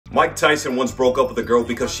Mike Tyson once broke up with a girl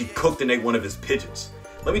because she cooked and ate one of his pigeons.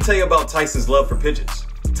 Let me tell you about Tyson's love for pigeons.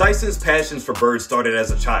 Tyson's passions for birds started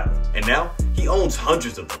as a child, and now he owns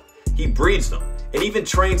hundreds of them. He breeds them, and even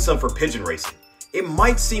trains some for pigeon racing. It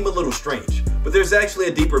might seem a little strange, but there's actually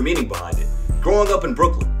a deeper meaning behind it. Growing up in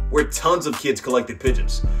Brooklyn, where tons of kids collected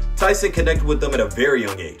pigeons, Tyson connected with them at a very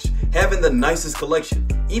young age, having the nicest collection,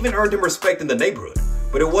 even earned him respect in the neighborhood.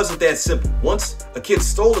 But it wasn't that simple. Once, a kid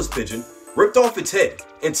stole his pigeon, ripped off its head,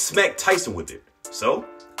 and smacked Tyson with it. So,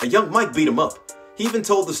 a young Mike beat him up. He even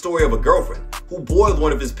told the story of a girlfriend who boiled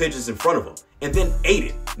one of his pigeons in front of him and then ate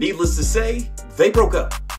it. Needless to say, they broke up.